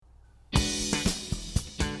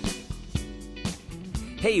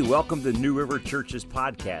Hey, welcome to New River Church's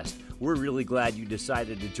podcast. We're really glad you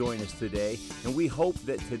decided to join us today, and we hope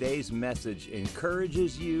that today's message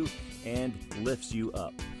encourages you and lifts you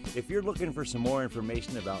up. If you're looking for some more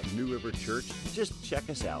information about New River Church, just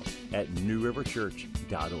check us out at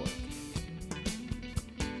newriverchurch.org.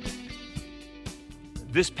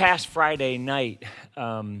 This past Friday night,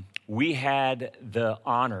 we had the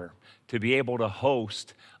honor to be able to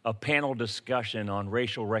host a panel discussion on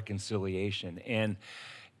racial reconciliation, and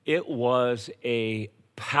it was a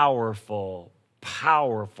powerful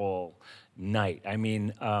night. I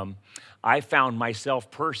mean, I found myself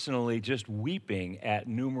personally just weeping at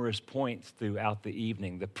numerous points throughout the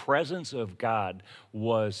evening. The presence of God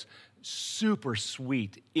was super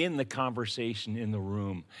sweet in the conversation in the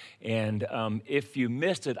room. And if you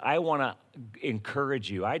missed it, I want to encourage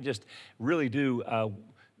you. I just really do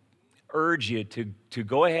urge you to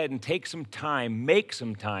go ahead and take some time, make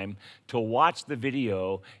some time to watch the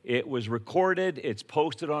video. It was recorded, it's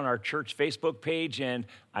posted on our church Facebook page, and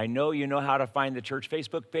I know you know how to find the church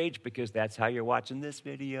Facebook page because that's how you're watching this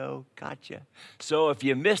video. Gotcha. So if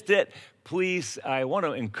you missed it, please, I want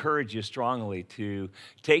to encourage you strongly to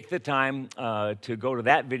take the time to go to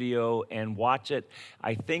that video and watch it.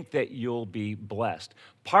 I think that you'll be blessed.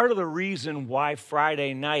 Part of the reason why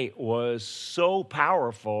Friday night was so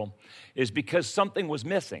powerful is because something was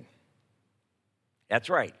missing. That's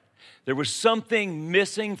right. There was something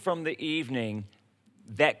missing from the evening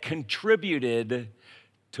that contributed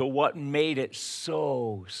to what made it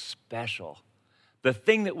so special. The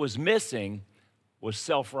thing that was missing was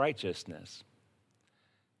self-righteousness.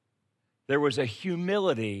 There was a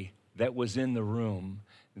humility that was in the room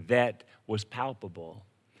that was palpable.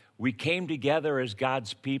 We came together as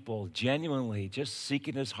God's people, genuinely just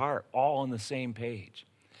seeking His heart, all on the same page.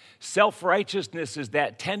 Self-righteousness is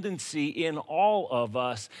that tendency in all of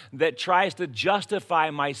us that tries to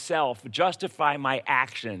justify myself, justify my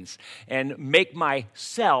actions, and make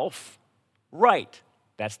myself right.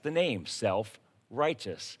 That's the name,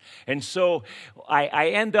 self-righteous. And so I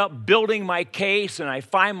end up building my case, and I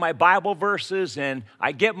find my Bible verses, and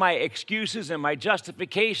I get my excuses and my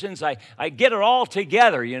justifications. I get it all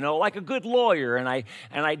together, like a good lawyer, and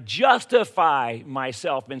I justify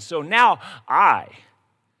myself. And so now I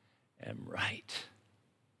am right.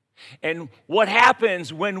 And what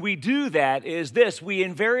happens when we do that is this: we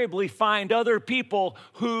invariably find other people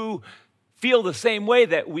who feel the same way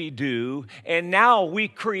that we do, and now we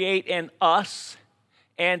create an us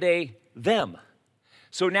and a them.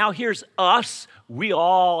 So now here's us. We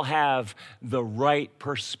all have the right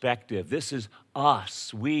perspective. This is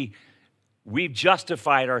us. We've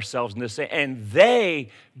justified ourselves in this, and they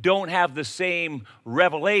don't have the same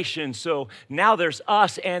revelation. So now there's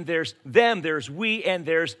us and there's them, there's we and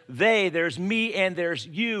there's they, there's me and there's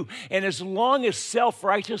you. And as long as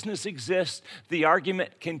self-righteousness exists, the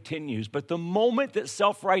argument continues. But the moment that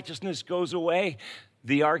self-righteousness goes away,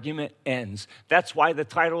 the argument ends. That's why the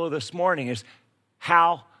title of this morning is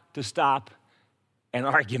How to Stop an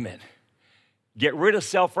Argument. Get rid of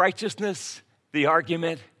self-righteousness, the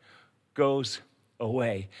argument goes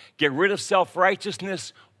away. Get rid of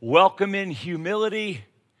self-righteousness, welcome in humility,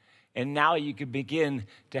 and now you can begin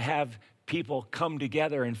to have people come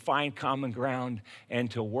together and find common ground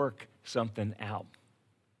and to work something out.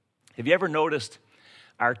 Have you ever noticed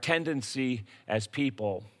our tendency as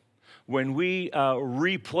people when we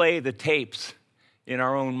replay the tapes in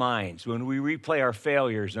our own minds, when we replay our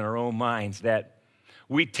failures in our own minds, that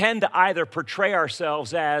we tend to either portray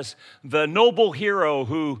ourselves as the noble hero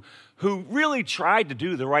who really tried to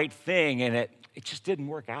do the right thing and it just didn't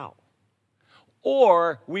work out.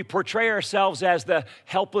 Or we portray ourselves as the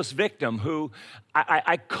helpless victim who,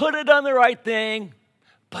 I could have done the right thing,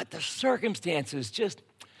 but the circumstances just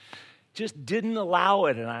didn't allow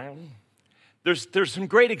it. And there's some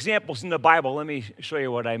great examples in the Bible. Let me show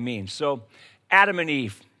you what I mean. So Adam and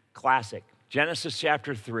Eve, classic. Genesis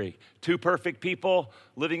chapter 3, two perfect people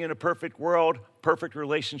living in a perfect world, perfect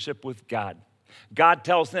relationship with God. God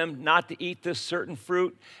tells them not to eat this certain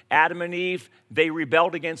fruit. Adam and Eve, they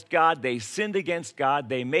rebelled against God. They sinned against God.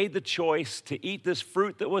 They made the choice to eat this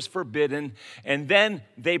fruit that was forbidden, and then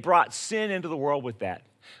they brought sin into the world with that.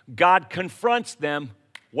 God confronts them.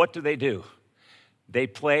 What do? They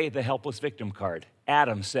play the helpless victim card.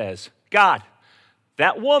 Adam says, God,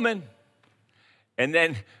 that woman. And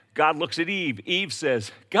then God looks at Eve. Eve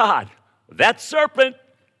says, God, that serpent.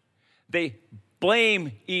 They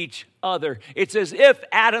blame each other. It's as if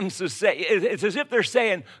it's as if they're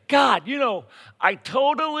saying, God, I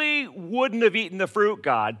totally wouldn't have eaten the fruit,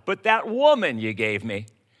 God, but that woman you gave me.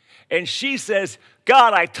 And she says,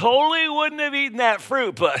 God, I totally wouldn't have eaten that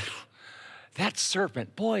fruit, but that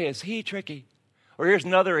serpent, boy, is he tricky. Or here's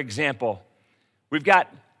another example. We've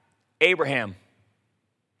got Abraham,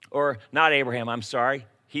 or not Abraham, I'm sorry.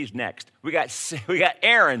 He's next. We got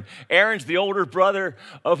Aaron. Aaron's the older brother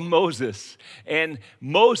of Moses. And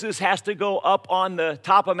Moses has to go up on the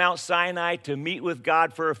top of Mount Sinai to meet with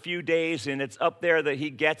God for a few days, and it's up there that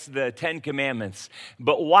he gets the 10 Commandments.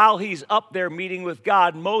 But while he's up there meeting with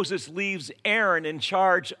God, Moses leaves Aaron in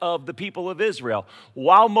charge of the people of Israel.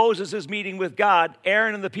 While Moses is meeting with God,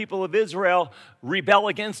 Aaron and the people of Israel rebel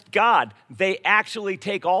against God. They actually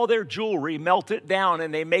take all their jewelry, melt it down,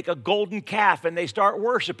 and they make a golden calf, and they start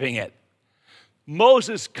worshiping it.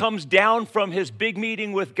 Moses comes down from his big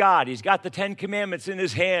meeting with God. He's got the 10 Commandments in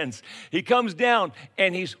his hands. He comes down,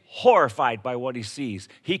 and he's horrified by what he sees.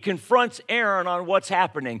 He confronts Aaron on what's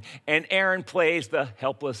happening, and Aaron plays the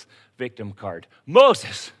helpless victim card.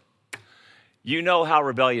 Moses, you know how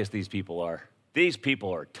rebellious these people are. These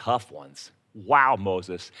people are tough ones. Wow,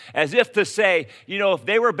 Moses. As if to say, if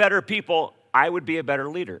they were better people, I would be a better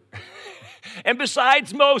leader. And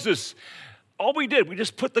besides Moses, all we did, we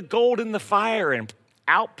just put the gold in the fire and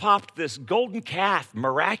out popped this golden calf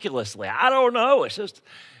miraculously. I don't know. It's just,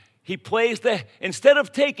 he plays instead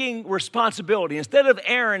of taking responsibility, instead of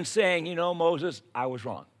Aaron saying, Moses, I was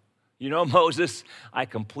wrong. Moses, I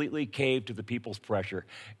completely caved to the people's pressure.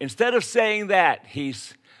 Instead of saying that, he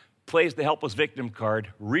plays the helpless victim card,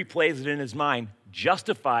 replays it in his mind,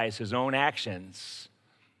 justifies his own actions.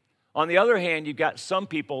 On the other hand, you've got some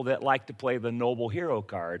people that like to play the noble hero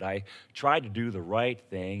card. I tried to do the right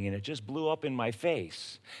thing, and it just blew up in my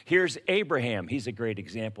face. Here's Abraham. He's a great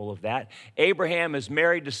example of that. Abraham is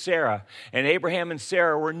married to Sarah, and Abraham and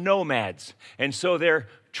Sarah were nomads. And so they're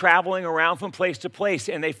traveling around from place to place,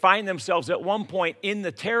 and they find themselves at one point in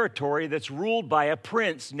the territory that's ruled by a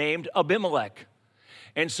prince named Abimelech.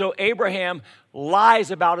 And so Abraham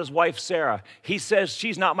lies about his wife, Sarah. He says,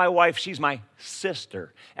 she's not my wife, she's my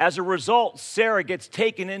sister. As a result, Sarah gets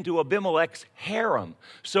taken into Abimelech's harem.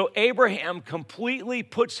 So Abraham completely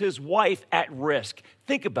puts his wife at risk.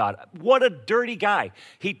 Think about it. What a dirty guy.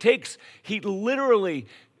 He literally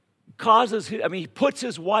he puts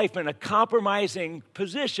his wife in a compromising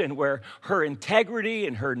position where her integrity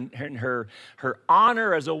and her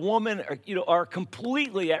honor as a woman are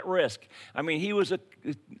completely at risk. He was a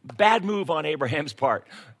bad move on Abraham's part.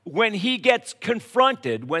 When he gets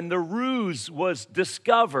confronted, when the ruse was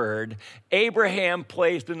discovered, Abraham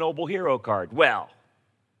plays the noble hero card. Well,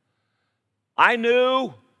 I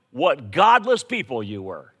knew what godless people you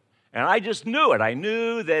were. And I just knew it. I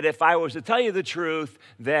knew that if I was to tell you the truth,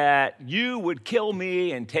 that you would kill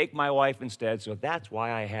me and take my wife instead. So that's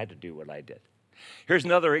why I had to do what I did. Here's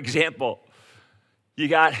another example. You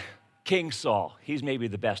got King Saul. He's maybe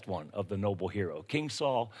the best one of the noble hero. King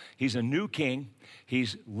Saul, he's a new king.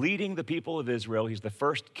 He's leading the people of Israel. He's the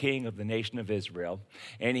first king of the nation of Israel.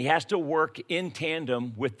 And he has to work in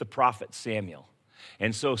tandem with the prophet Samuel.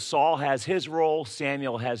 And so Saul has his role,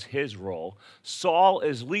 Samuel has his role. Saul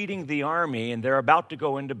is leading the army, and they're about to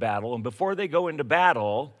go into battle. And before they go into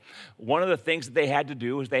battle, one of the things that they had to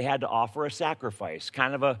do is they had to offer a sacrifice,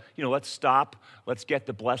 kind of let's stop, let's get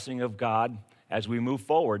the blessing of God as we move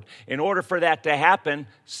forward. In order for that to happen,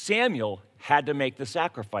 Samuel had to make the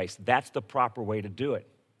sacrifice. That's the proper way to do it.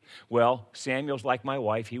 Well, Samuel's like my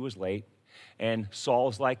wife, he was late, and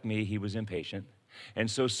Saul's like me, he was impatient.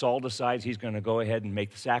 And so Saul decides he's going to go ahead and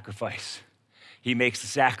make the sacrifice. He makes the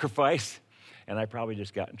sacrifice, and I probably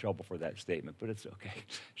just got in trouble for that statement, but it's okay.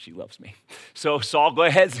 She loves me. So Saul goes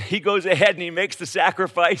ahead and he makes the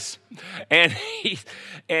sacrifice, and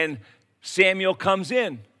Samuel comes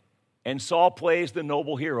in, and Saul plays the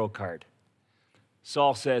noble hero card.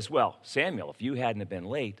 Saul says, well, Samuel, if you hadn't been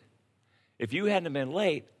late,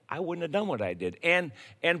 I wouldn't have done what I did. And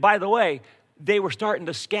by the way, they were starting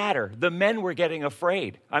to scatter. The men were getting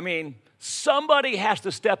afraid. Somebody has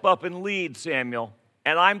to step up and lead, Samuel.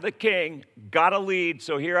 And I'm the king, gotta lead,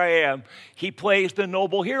 so here I am. He plays the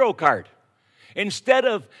noble hero card. Instead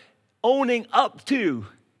of owning up to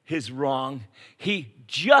his wrong, he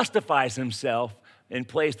justifies himself and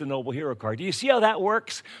plays the noble hero card. Do you see how that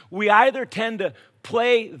works? We either tend to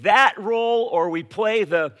play that role or we play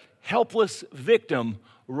the helpless victim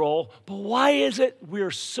role. But why is it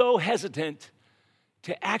we're so hesitant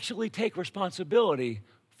to actually take responsibility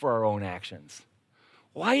for our own actions?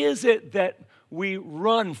 Why is it that we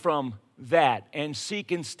run from that and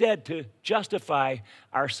seek instead to justify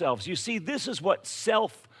ourselves? You see, this is what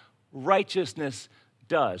self-righteousness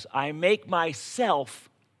does. I make myself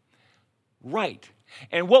right.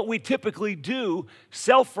 And what we typically do,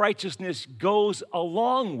 self-righteousness goes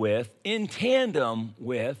along with, in tandem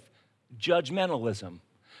with, judgmentalism.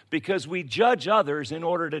 because we judge others in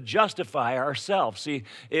order to justify ourselves. See,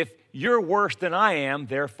 if you're worse than I am,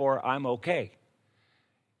 therefore I'm okay.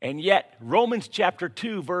 And yet, Romans chapter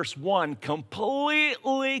 2, verse 1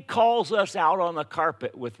 completely calls us out on the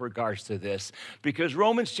carpet with regards to this. Because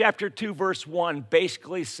Romans chapter 2, verse 1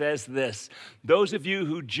 basically says this: those of you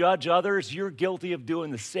who judge others, you're guilty of doing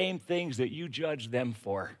the same things that you judge them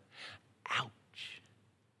for. Ouch.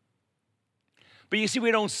 But you see, we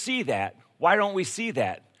don't see that. Why don't we see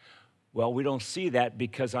that? Well, we don't see that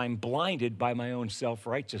because I'm blinded by my own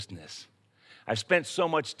self-righteousness. I've spent so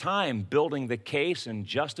much time building the case and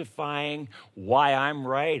justifying why I'm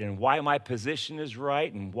right and why my position is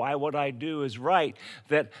right and why what I do is right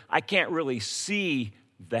that I can't really see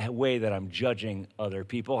the way that I'm judging other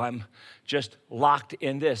people. I'm just locked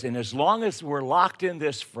in this. And as long as we're locked in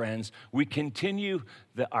this, friends, we continue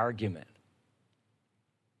the argument.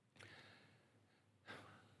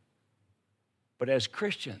 But as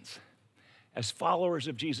Christians, as followers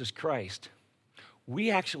of Jesus Christ,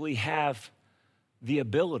 we actually have the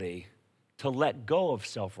ability to let go of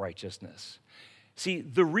self-righteousness. See,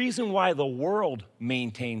 the reason why the world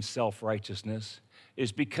maintains self-righteousness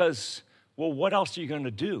is because, well, what else are you going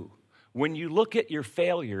to do? When you look at your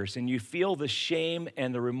failures and you feel the shame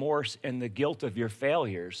and the remorse and the guilt of your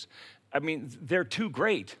failures, I mean, they're too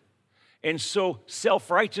great. And so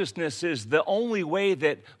self-righteousness is the only way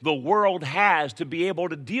that the world has to be able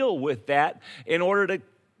to deal with that in order to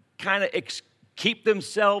kind of keep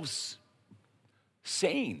themselves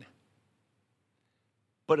sane.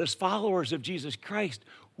 But as followers of Jesus Christ,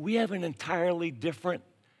 we have an entirely different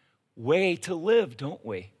way to live, don't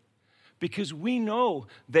we? Because we know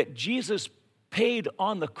that Jesus paid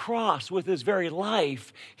on the cross with his very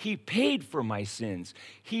life. He paid for my sins.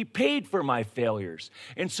 He paid for my failures.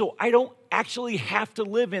 And so I don't actually have to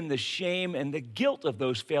live in the shame and the guilt of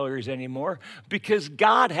those failures anymore because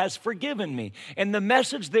God has forgiven me. And the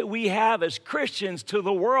message that we have as Christians to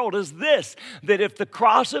the world is this: that if the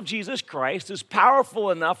cross of Jesus Christ is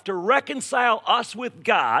powerful enough to reconcile us with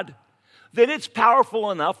God, then it's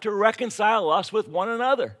powerful enough to reconcile us with one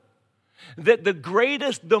another. That the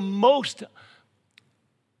greatest,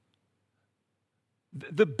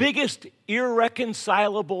 the biggest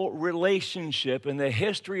irreconcilable relationship in the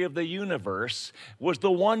history of the universe was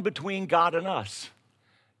the one between God and us.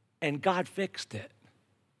 And God fixed it.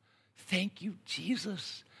 Thank you,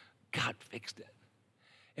 Jesus. God fixed it.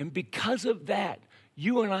 And because of that,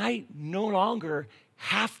 you and I no longer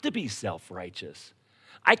have to be self-righteous.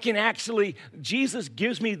 I can actually, Jesus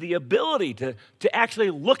gives me the ability to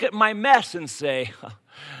actually look at my mess and say,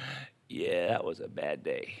 yeah, that was a bad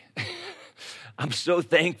day. I'm so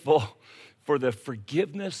thankful for the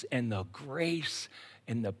forgiveness and the grace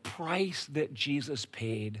and the price that Jesus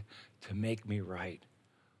paid to make me right.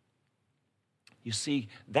 You see,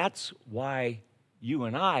 that's why you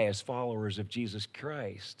and I, as followers of Jesus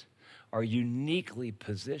Christ, are uniquely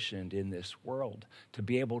positioned in this world to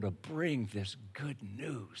be able to bring this good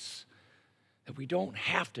news that we don't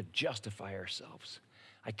have to justify ourselves.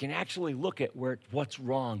 I can actually look at what's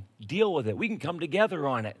wrong, deal with it. We can come together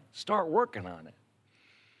on it, start working on it.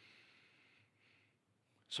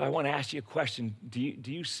 So I want to ask you a question. Do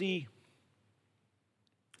you see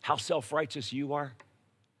how self-righteous you are?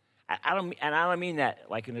 I don't mean that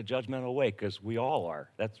like in a judgmental way, because we all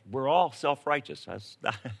are. We're all self-righteous,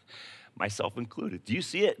 myself included. Do you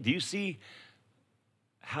see it? Do you see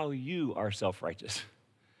how you are self-righteous?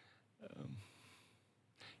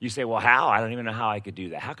 You say, well, how? I don't even know how I could do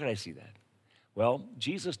that. How could I see that? Well,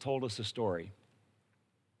 Jesus told us a story,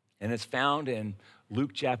 and it's found in Luke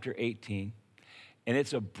chapter 18, and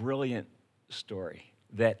it's a brilliant story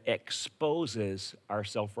that exposes our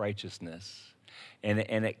self-righteousness, and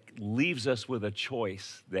it leaves us with a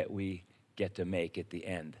choice that we get to make at the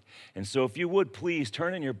end. And so if you would please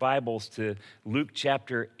turn in your Bibles to Luke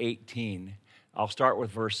chapter 18. I'll start with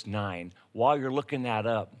verse 9. While you're looking that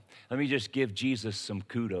up, let me just give Jesus some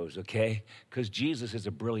kudos, okay? Because Jesus is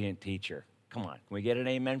a brilliant teacher. Come on, can we get an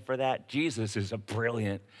amen for that? Jesus is a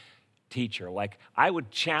brilliant teacher. Like, I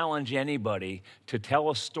would challenge anybody to tell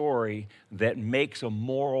a story that makes a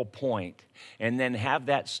moral point and then have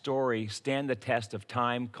that story stand the test of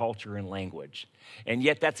time, culture, and language. And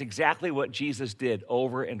yet that's exactly what Jesus did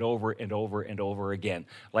over and over and over and over again.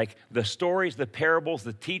 Like the stories, the parables,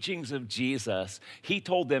 the teachings of Jesus, he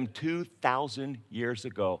told them 2,000 years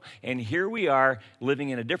ago. And here we are living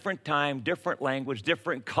in a different time, different language,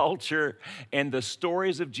 different culture, and the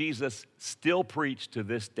stories of Jesus still preach to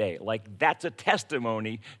this day. Like Like, that's a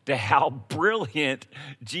testimony to how brilliant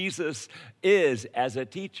Jesus is as a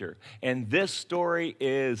teacher. And this story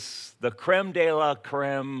is the creme de la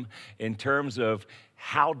creme in terms of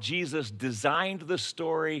how Jesus designed the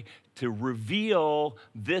story to reveal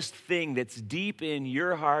this thing that's deep in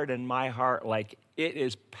your heart and my heart. Like, it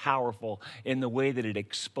is powerful in the way that it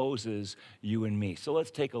exposes you and me. So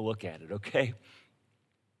let's take a look at it, okay?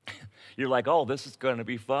 You're like, oh, this is going to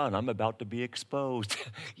be fun. I'm about to be exposed.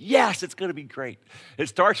 Yes, it's going to be great. It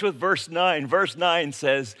starts with verse 9. Verse 9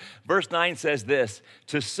 says this,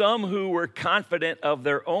 to some who were confident of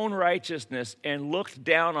their own righteousness and looked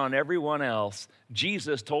down on everyone else,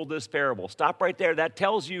 Jesus told this parable. Stop right there. That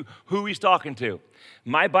tells you who he's talking to.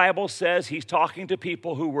 My Bible says he's talking to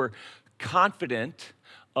people who were confident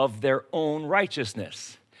of their own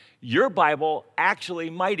righteousness. Your Bible actually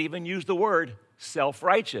might even use the word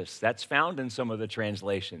self-righteous. That's found in some of the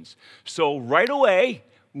translations. So right away,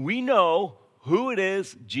 we know who it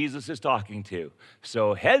is Jesus is talking to.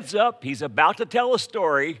 So heads up, he's about to tell a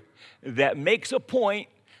story that makes a point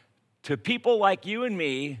to people like you and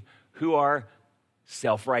me who are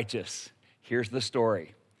self-righteous. Here's the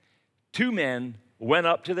story. 2 men went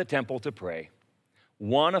up to the temple to pray,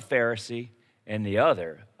 one a Pharisee and the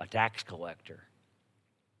other a tax collector.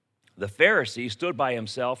 The Pharisee stood by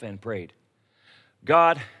himself and prayed,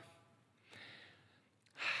 God,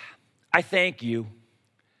 I thank you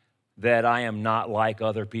that I am not like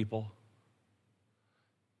other people,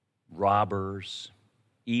 robbers,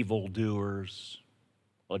 evildoers,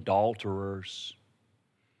 adulterers,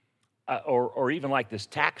 or even like this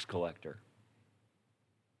tax collector.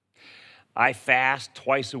 I fast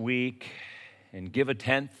twice a week and give a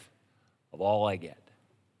tenth of all I get.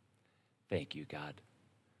 Thank you, God.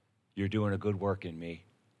 You're doing a good work in me.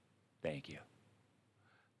 Thank you.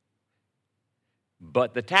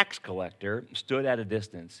 But the tax collector stood at a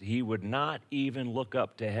distance. He would not even look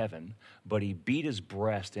up to heaven, but he beat his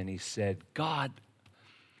breast and he said, God,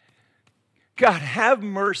 have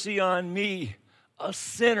mercy on me, a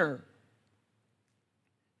sinner.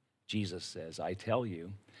 Jesus says, I tell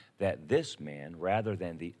you that this man, rather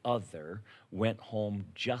than the other, went home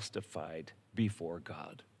justified before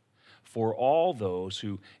God. For all those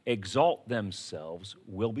who exalt themselves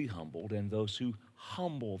will be humbled, and those who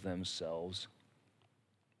humble themselves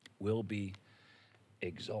will be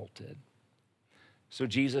exalted. So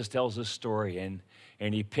Jesus tells this story,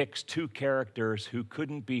 and he picks 2 characters who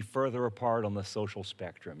couldn't be further apart on the social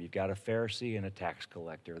spectrum. You've got a Pharisee and a tax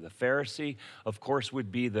collector. The Pharisee, of course,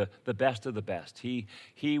 would be the best of the best.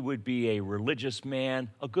 He would be a religious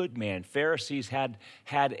man, a good man. Pharisees had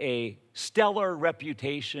a stellar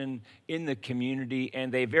reputation in the community,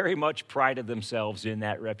 and they very much prided themselves in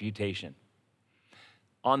that reputation.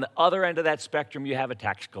 On the other end of that spectrum, you have a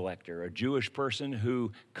tax collector, a Jewish person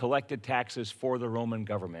who collected taxes for the Roman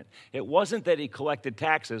government. It wasn't that he collected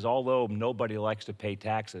taxes, although nobody likes to pay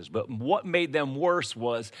taxes, but what made them worse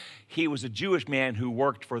was he was a Jewish man who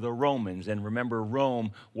worked for the Romans. And remember,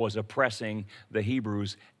 Rome was oppressing the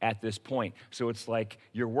Hebrews at this point. So it's like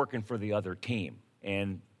you're working for the other team.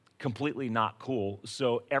 And completely not cool.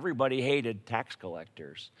 So everybody hated tax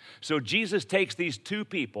collectors. So Jesus takes these 2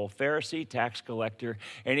 people, Pharisee, tax collector,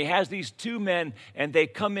 and he has these 2 men, and they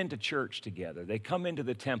come into church together. They come into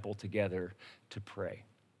the temple together to pray.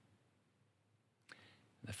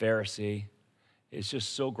 The Pharisee is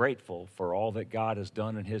just so grateful for all that God has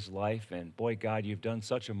done in his life. And boy, God, you've done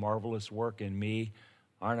such a marvelous work in me.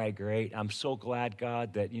 Aren't I great? I'm so glad,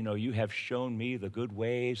 God, that, you have shown me the good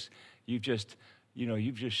ways. You've just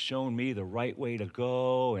shown me the right way to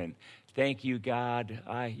go, and thank you, God.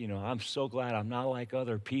 I'm so glad I'm not like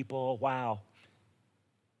other people. Wow.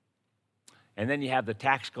 And then you have the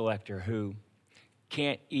tax collector who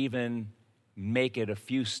can't even make it a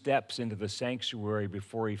few steps into the sanctuary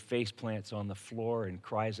before he face plants on the floor and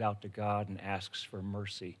cries out to God and asks for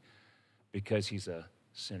mercy because he's a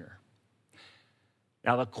sinner.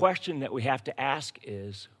 Now, the question that we have to ask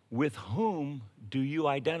is, with whom do you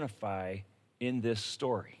identify in this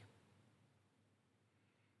story?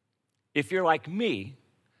 If you're like me,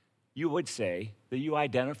 you would say that you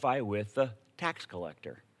identify with the tax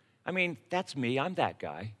collector. I mean, that's me. I'm that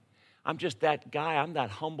guy. I'm just that guy. I'm that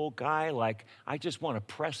humble guy. Like, I just want to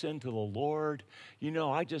press into the Lord.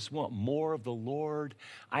 I just want more of the Lord.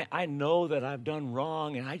 I know that I've done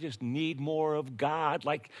wrong, and I just need more of God.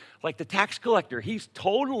 Like the tax collector, he's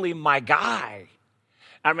totally my guy.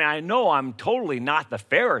 I mean, I know I'm totally not the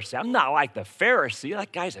Pharisee. I'm not like the Pharisee.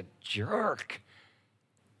 That guy's a jerk.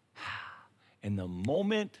 And the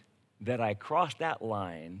moment that I cross that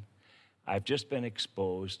line, I've just been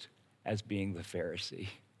exposed as being the Pharisee.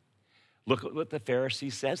 Look at what the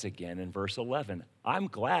Pharisee says again in verse 11. I'm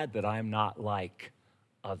glad that I'm not like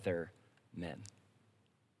other men.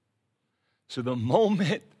 So the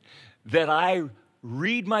moment that I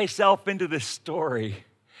read myself into this story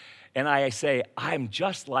and I say, I'm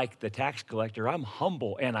just like the tax collector, I'm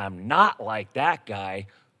humble, and I'm not like that guy,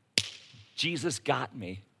 Jesus got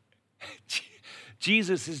me.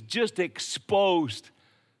 Jesus has just exposed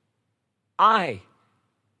I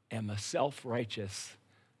am a self-righteous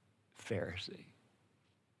Pharisee.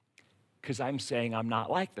 Because I'm saying I'm not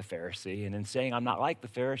like the Pharisee, and in saying I'm not like the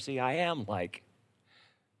Pharisee, I am like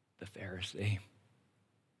the Pharisee.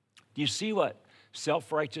 Do you see what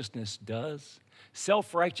self-righteousness does?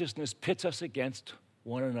 Self-righteousness pits us against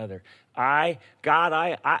one another. I'm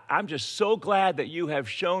just so glad that you have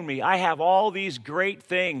shown me. I have all these great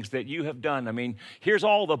things that you have done. I mean, here's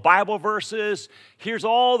all the Bible verses. Here's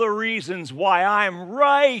all the reasons why I'm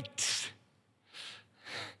right.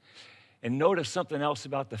 And notice something else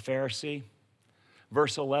about the Pharisee.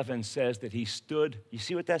 Verse 11 says that he stood. You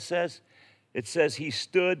see what that says? It says he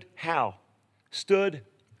stood how?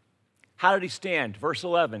 How did he stand? Verse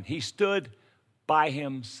 11, he stood by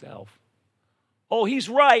himself. Oh, he's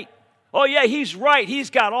right. Oh, yeah, he's right. He's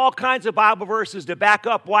got all kinds of Bible verses to back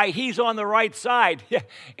up why he's on the right side.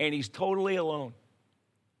 And he's totally alone.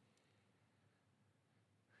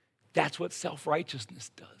 That's what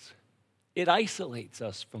self-righteousness does. It isolates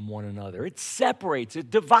us from one another. It separates,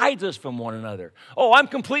 it divides us from one another. Oh, I'm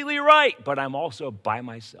completely right, but I'm also by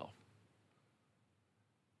myself.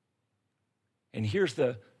 And here's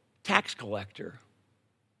the tax collector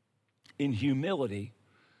in humility,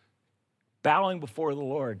 bowing before the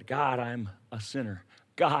Lord. God, I'm a sinner.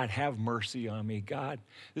 God, have mercy on me. God.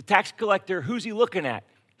 The tax collector, who's he looking at?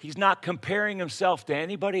 He's not comparing himself to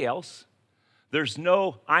anybody else. There's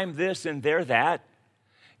no, I'm this and they're that.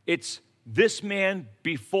 It's this man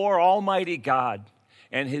before Almighty God,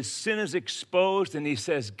 and his sin is exposed, and he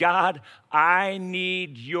says, God, I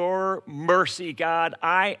need your mercy, God.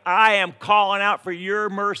 I am calling out for your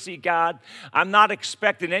mercy, God. I'm not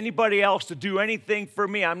expecting anybody else to do anything for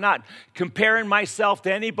me. I'm not comparing myself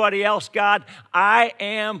to anybody else, God. I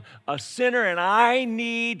am a sinner, and I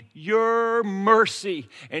need your mercy.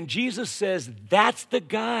 And Jesus says, that's the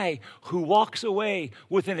guy who walks away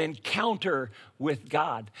with an encounter with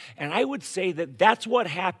God. And I would say that that's what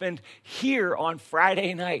happened here on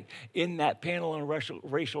Friday night in that panel on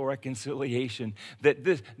racial reconciliation. That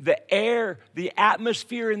the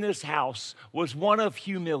atmosphere in this house was one of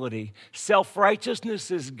humility. Self-righteousness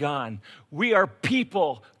is gone. We are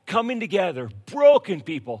people coming together, broken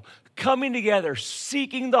people, coming together,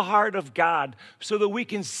 seeking the heart of God so that we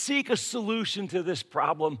can seek a solution to this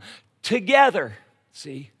problem together.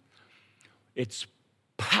 See, it's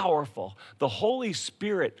powerful. The Holy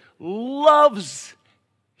Spirit loves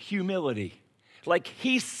humility. Like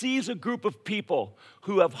he sees a group of people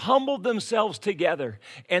who have humbled themselves together,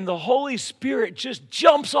 and the Holy Spirit just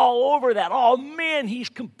jumps all over that. Oh man, he's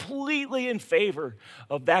completely in favor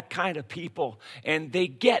of that kind of people, and they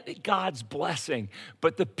get God's blessing.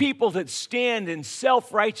 But the people that stand in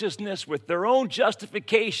self-righteousness with their own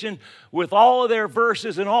justification, with all of their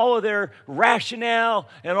verses and all of their rationale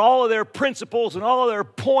and all of their principles and all of their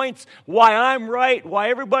points, why I'm right, why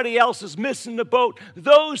everybody else is missing the boat,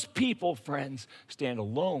 those people, friends, stand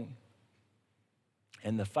alone.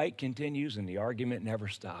 And the fight continues and the argument never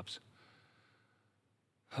stops.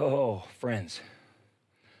 Oh, friends.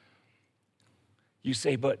 You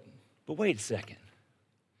say, but wait a second.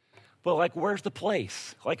 But like, where's the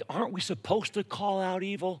place? Like, aren't we supposed to call out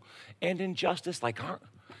evil and injustice? Like,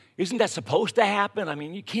 isn't that supposed to happen? I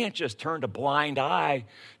mean, you can't just turn a blind eye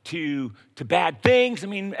to bad things. I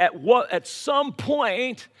mean, at some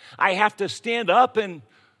point, I have to stand up and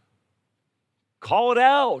call it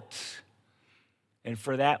out. And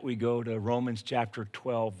for that, we go to Romans chapter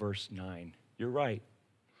 12, verse 9. You're right.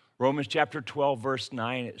 Romans chapter 12, verse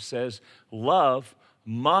 9, it says, love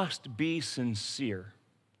must be sincere.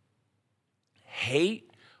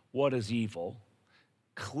 Hate what is evil.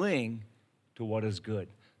 Cling to what is good.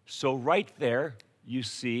 So right there, you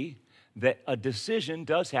see that a decision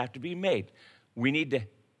does have to be made. We need to,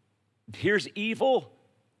 here's evil,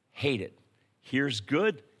 hate it. Here's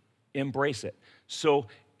good, embrace it. So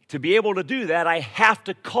to be able to do that, I have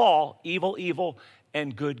to call evil, evil,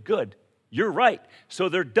 and good, good. You're right. So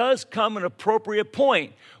there does come an appropriate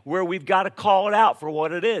point where we've got to call it out for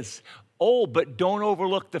what it is. Oh, but don't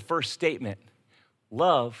overlook the first statement.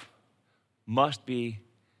 Love must be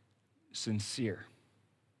sincere.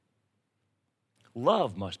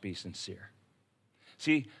 Love must be sincere.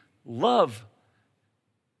 See, love,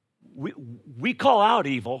 we call out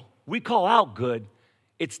evil, we call out good,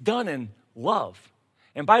 it's done in love.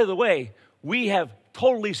 And by the way, we have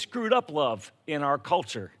totally screwed up love in our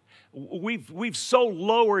culture. We've so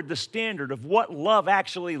lowered the standard of what love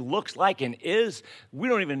actually looks like and is, we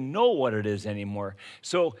don't even know what it is anymore.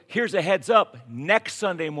 So here's a heads up. Next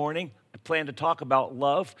Sunday morning, I plan to talk about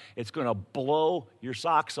love. It's going to blow your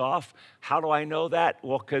socks off. How do I know that?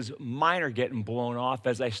 Well, because mine are getting blown off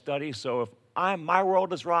as I study. So if my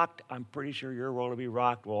world is rocked, I'm pretty sure your world will be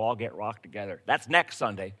rocked. We'll all get rocked together. That's next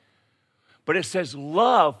Sunday. But it says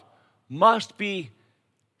love must be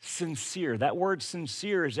sincere. That word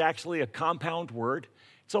sincere is actually a compound word.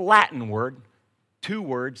 It's a Latin word, 2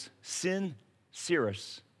 words,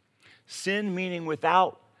 sincerus. Sin meaning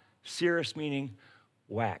without, cirrus meaning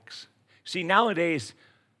wax. See, nowadays,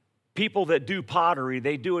 people that do pottery,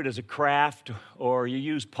 they do it as a craft, or you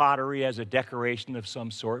use pottery as a decoration of some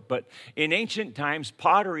sort. But in ancient times,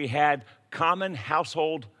 pottery had common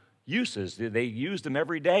household uses. They used them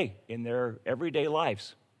every day in their everyday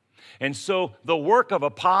lives. And so the work of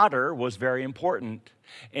a potter was very important.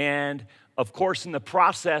 And of course, in the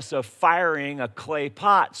process of firing a clay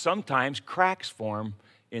pot, sometimes cracks form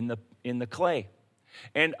in the clay.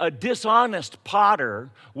 And a dishonest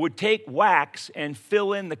potter would take wax and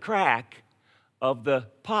fill in the crack of the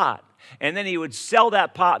pot. And then he would sell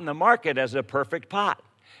that pot in the market as a perfect pot.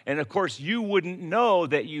 And of course, you wouldn't know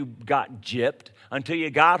that you got gypped until you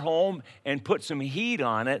got home and put some heat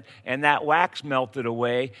on it, and that wax melted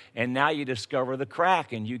away, and now you discover the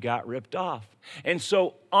crack, and you got ripped off. And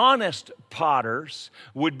so honest potters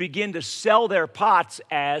would begin to sell their pots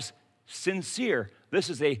as sincere. This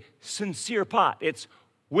is a sincere pot. It's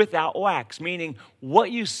without wax, meaning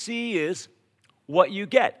what you see is what you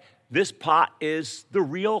get. This pot is the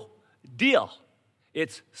real deal.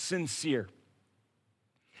 It's sincere.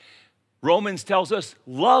 Romans tells us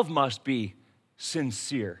love must be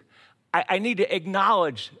sincere. I need to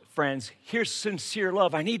acknowledge, friends, here's sincere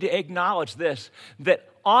love. I need to acknowledge this, that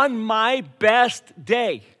on my best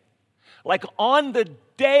day, like on the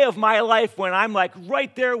day of my life when I'm like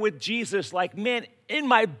right there with Jesus, like, man, in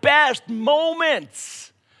my best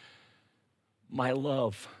moments, my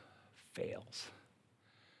love fails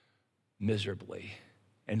miserably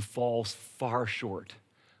and falls far short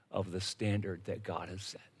of the standard that God has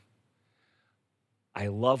set. I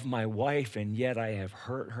love my wife, and yet I have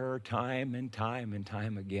hurt her time and time and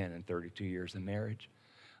time again in 32 years of marriage.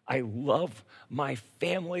 I love my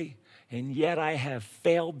family, and yet I have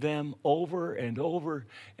failed them over and over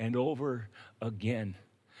and over again.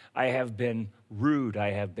 I have been rude.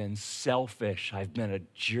 I have been selfish. I've been a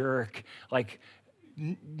jerk. Like,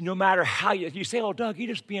 no matter how you say, oh, Doug, you're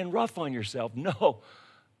just being rough on yourself. No,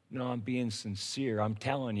 I'm being sincere. I'm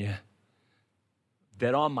telling you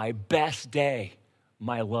that on my best day,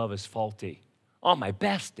 my love is faulty. On my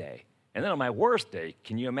best day. And then on my worst day,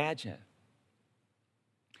 can you imagine?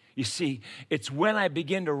 You see, it's when I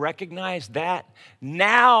begin to recognize that,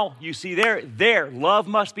 now, you see, there, love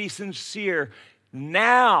must be sincere.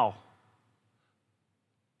 Now,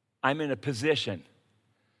 I'm in a position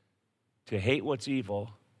to hate what's evil,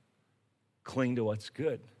 cling to what's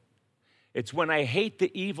good. It's when I hate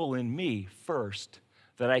the evil in me first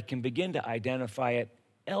that I can begin to identify it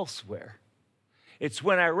elsewhere. It's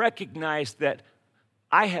when I recognize that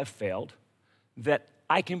I have failed that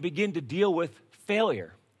I can begin to deal with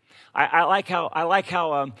failure. I like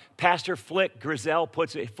how Pastor Flick Grizel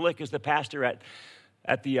puts it. Flick is the pastor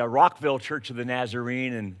at the Rockville Church of the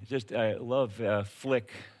Nazarene, and just I love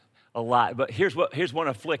Flick a lot. But here's one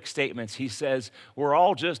of Flick's statements. He says, "We're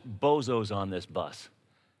all just bozos on this bus."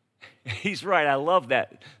 He's right. I love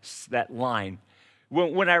that line.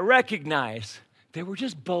 When I recognize that we're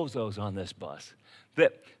just bozos on this bus.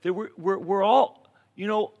 That we're all,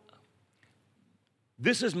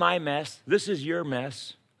 this is my mess, this is your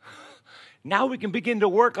mess. Now we can begin to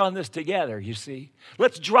work on this together, you see.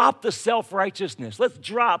 Let's drop the self-righteousness. Let's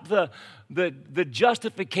drop the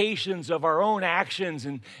justifications of our own actions,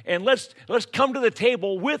 and let's come to the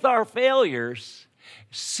table with our failures,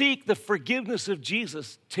 seek the forgiveness of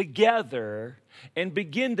Jesus together, and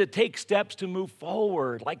begin to take steps to move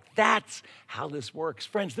forward. Like, that's how this works.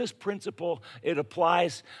 Friends, this principle, it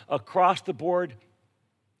applies across the board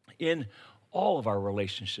in all of our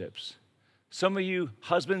relationships. Some of you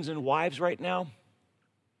husbands and wives right now,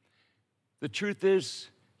 the truth is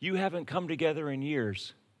you haven't come together in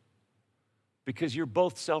years because you're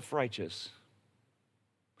both self-righteous.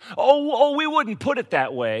 Oh, we wouldn't put it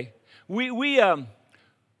that way. We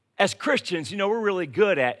as Christians, we're really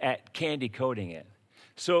good at candy coating it.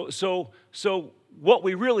 So what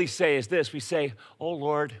we really say is this. We say, oh,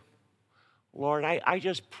 Lord, I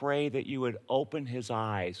just pray that you would open his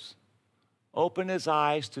eyes Open his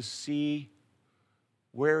eyes to see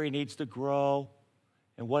where he needs to grow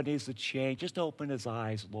and what needs to change. Just open his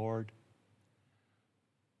eyes, Lord.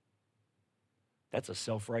 That's a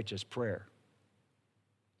self-righteous prayer.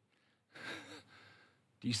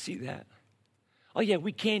 Do you see that? Oh yeah,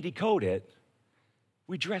 we candy coat it.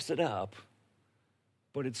 We dress it up.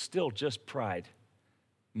 But it's still just pride,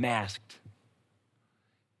 masked.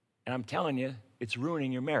 And I'm telling you, it's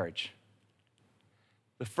ruining your marriage.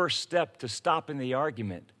 The first step to stopping the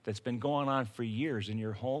argument that's been going on for years in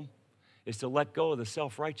your home is to let go of the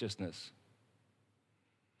self-righteousness.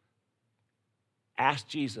 Ask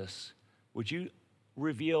Jesus, would you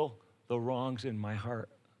reveal the wrongs in my heart?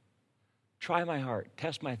 Try my heart,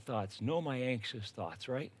 test my thoughts, know my anxious thoughts,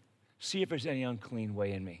 right? See if there's any unclean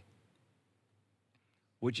way in me.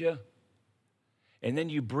 Would you? And then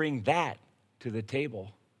you bring that to the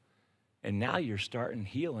table, and now you're starting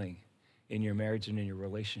healing in your marriage and in your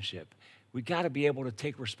relationship. We got to be able to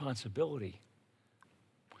take responsibility.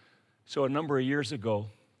 So a number of years ago,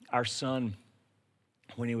 our son,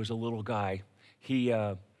 when he was a little guy, he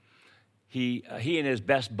and his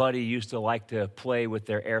best buddy used to like to play with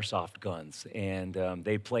their airsoft guns, and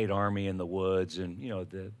they played Army in the woods, and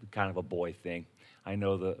the kind of a boy thing. I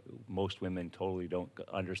know that most women totally don't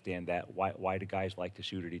understand that. Why do guys like to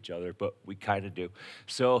shoot at each other? But we kind of do.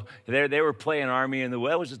 So they were playing Army in the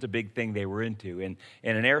woods. That was just a big thing they were into. And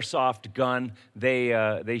an airsoft gun,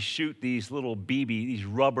 they shoot these little these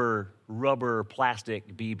rubber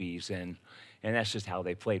plastic BBs, and that's just how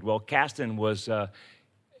they played. Well, Caston was.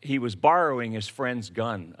 He was borrowing his friend's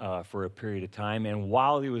gun for a period of time, and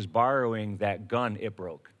while he was borrowing that gun, it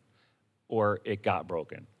broke, or it got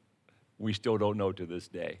broken. We still don't know to this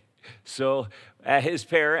day. So as his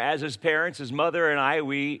parents, his mother and I,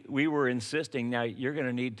 we were insisting, now you're going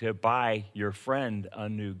to need to buy your friend a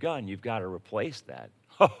new gun. You've got to replace that.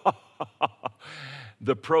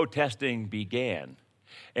 The protesting began,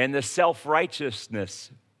 and the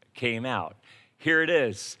self-righteousness came out. Here it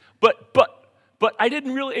is. But I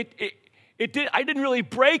didn't really I didn't really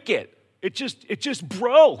break it. It just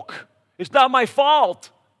broke. It's not my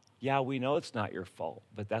fault. Yeah, we know it's not your fault,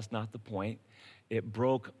 but that's not the point. It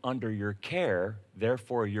broke under your care,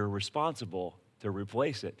 therefore you're responsible to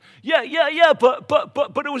replace it. Yeah,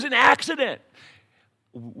 but it was an accident.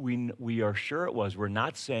 We are sure it was. We're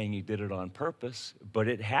not saying you did it on purpose, but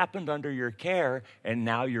it happened under your care, and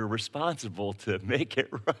now you're responsible to make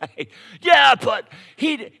it right. Yeah, but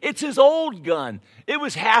it's his old gun. It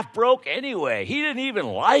was half broke anyway. He didn't even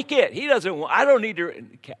like it. I don't need to.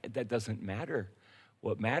 That doesn't matter.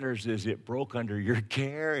 What matters is it broke under your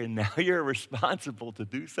care, and now you're responsible to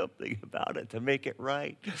do something about it, to make it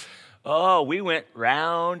right. Oh, we went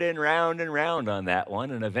round and round and round on that one,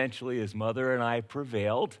 and eventually his mother and I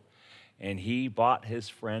prevailed, and he bought his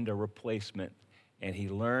friend a replacement, and he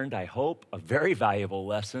learned, I hope, a very valuable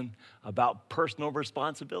lesson about personal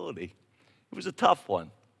responsibility. It was a tough one.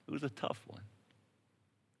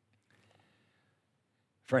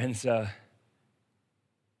 Friends,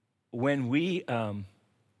 when we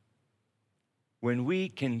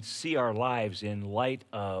can see our lives in light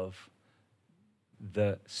of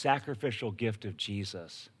the sacrificial gift of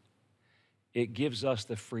Jesus, it gives us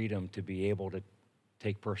the freedom to be able to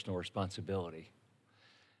take personal responsibility.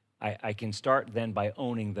 I can start then by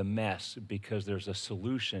owning the mess because there's a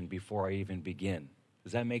solution before I even begin.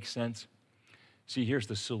 Does that make sense? See, here's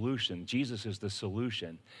the solution. Jesus is the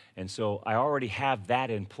solution. And so I already have that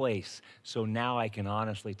in place. So now I can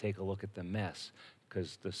honestly take a look at the mess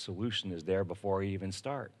because the solution is there before I even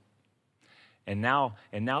start. And now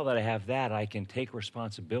that I have that, I can take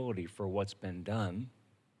responsibility for what's been done.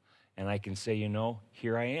 And I can say,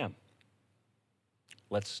 here I am.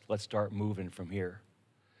 Let's start moving from here.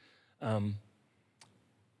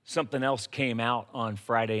 Something else came out on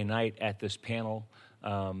Friday night at this panel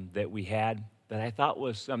that we had that I thought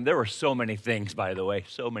was, there were so many things, by the way,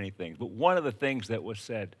 so many things. But one of the things that was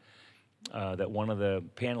said, that one of the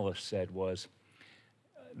panelists said was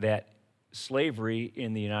that slavery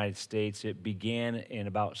in the United States, it began in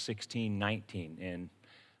about 1619. And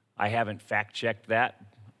I haven't fact-checked that.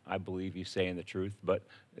 I believe he's saying the truth. But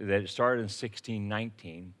that it started in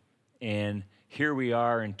 1619. And here we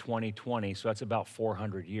are in 2020, so that's about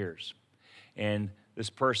 400 years. And this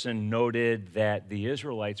person noted that the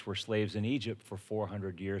Israelites were slaves in Egypt for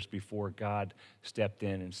 400 years before God stepped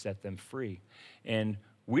in and set them free. And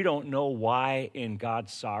we don't know why in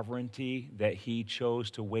God's sovereignty that he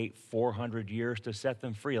chose to wait 400 years to set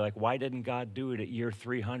them free. Like, why didn't God do it at year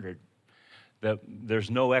 300? There's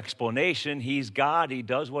no explanation. He's God. He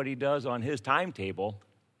does what he does on his timetable.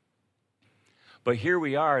 But here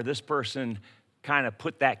we are. This person kind of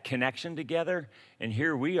put that connection together. And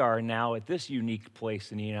here we are now at this unique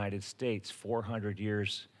place in the United States, 400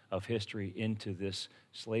 years of history into this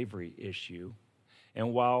slavery issue.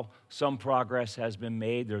 And while some progress has been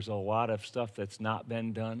made, there's a lot of stuff that's not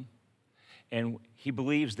been done. And he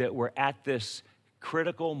believes that we're at this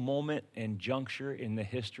critical moment and juncture in the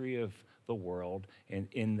history of the world and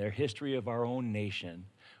in the history of our own nation,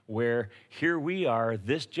 where here we are,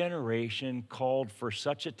 this generation called for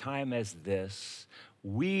such a time as this.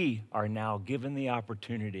 We are now given the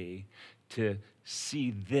opportunity to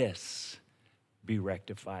see this be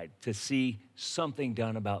rectified, to see something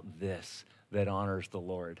done about this that honors the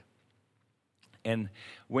Lord. And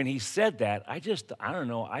when he said that, I don't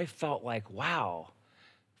know, I felt like, wow.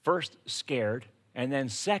 First, scared, and then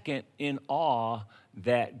second, in awe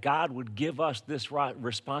that God would give us this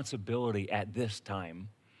responsibility at this time,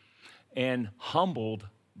 and humbled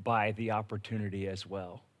by the opportunity as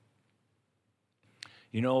well.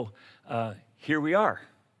 You know, here we are.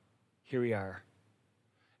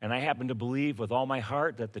 And I happen to believe with all my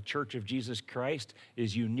heart that the Church of Jesus Christ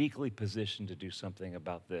is uniquely positioned to do something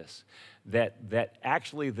about this. That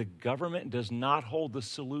actually the government does not hold the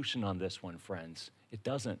solution on this one, friends. It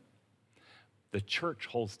doesn't. The church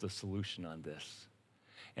holds the solution on this.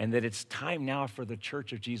 And that it's time now for the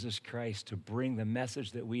Church of Jesus Christ to bring the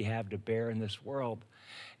message that we have to bear in this world.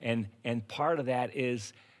 And part of that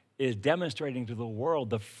is demonstrating to the world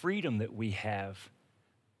the freedom that we have,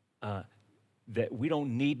 that we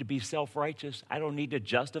don't need to be self-righteous. I don't need to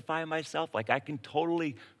justify myself. Like, I can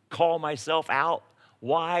totally call myself out.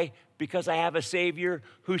 Why? Because I have a Savior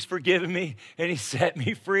who's forgiven me and He set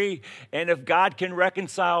me free. And if God can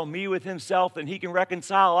reconcile me with Himself, then He can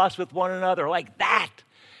reconcile us with one another. Like, that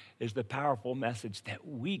is the powerful message that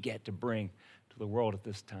we get to bring to the world at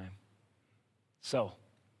this time. So,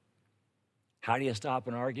 how do you stop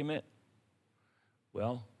an argument?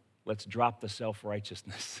 Well, let's drop the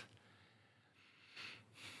self-righteousness.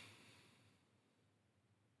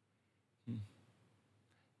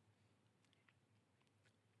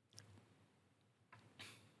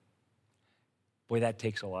 Boy, that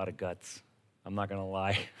takes a lot of guts. I'm not going to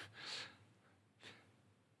lie.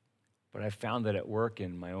 But I found that at work,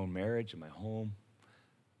 in my own marriage, in my home.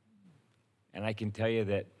 And I can tell you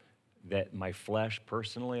that my flesh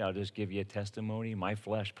personally, I'll just give you a testimony, my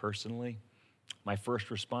flesh personally, my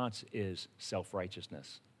first response is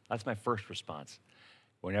self-righteousness. That's my first response.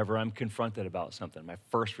 Whenever I'm confronted about something, my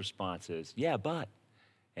first response is, yeah, but.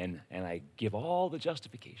 And I give all the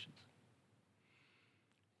justifications.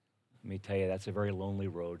 Let me tell you, that's a very lonely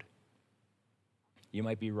road. You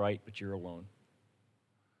might be right, but you're alone.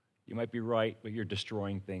 You might be right, but you're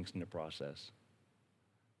destroying things in the process.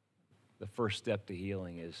 The first step to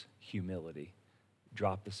healing is humility.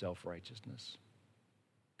 Drop the self-righteousness.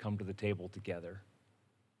 Come to the table together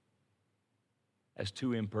as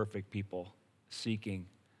two imperfect people seeking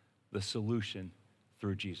the solution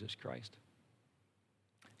through Jesus Christ.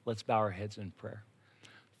 Let's bow our heads in prayer.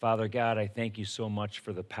 Father God, I thank you so much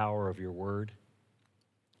for the power of your word.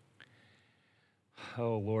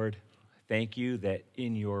 Oh, Lord, thank you that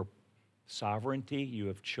in your sovereignty you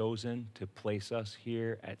have chosen to place us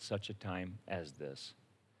here at such a time as this.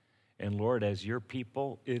 And Lord, as your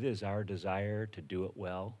people, it is our desire to do it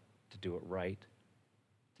well, to do it right,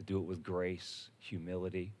 to do it with grace,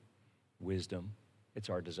 humility, wisdom. It's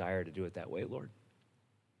our desire to do it that way, Lord.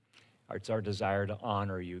 It's our desire to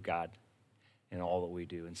honor you, God, in all that we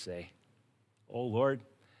do and say, oh, Lord,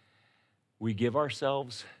 we give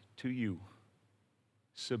ourselves to you,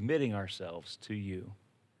 submitting ourselves to you.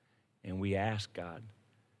 And we ask, God,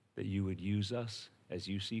 that you would use us as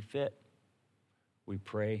you see fit. We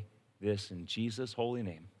pray this in Jesus' holy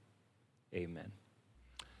name. Amen.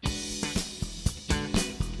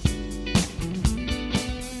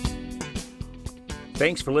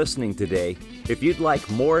 Thanks for listening today. If you'd like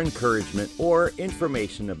more encouragement or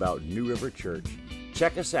information about New River Church,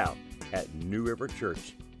 check us out at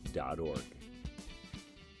newriverchurch.org.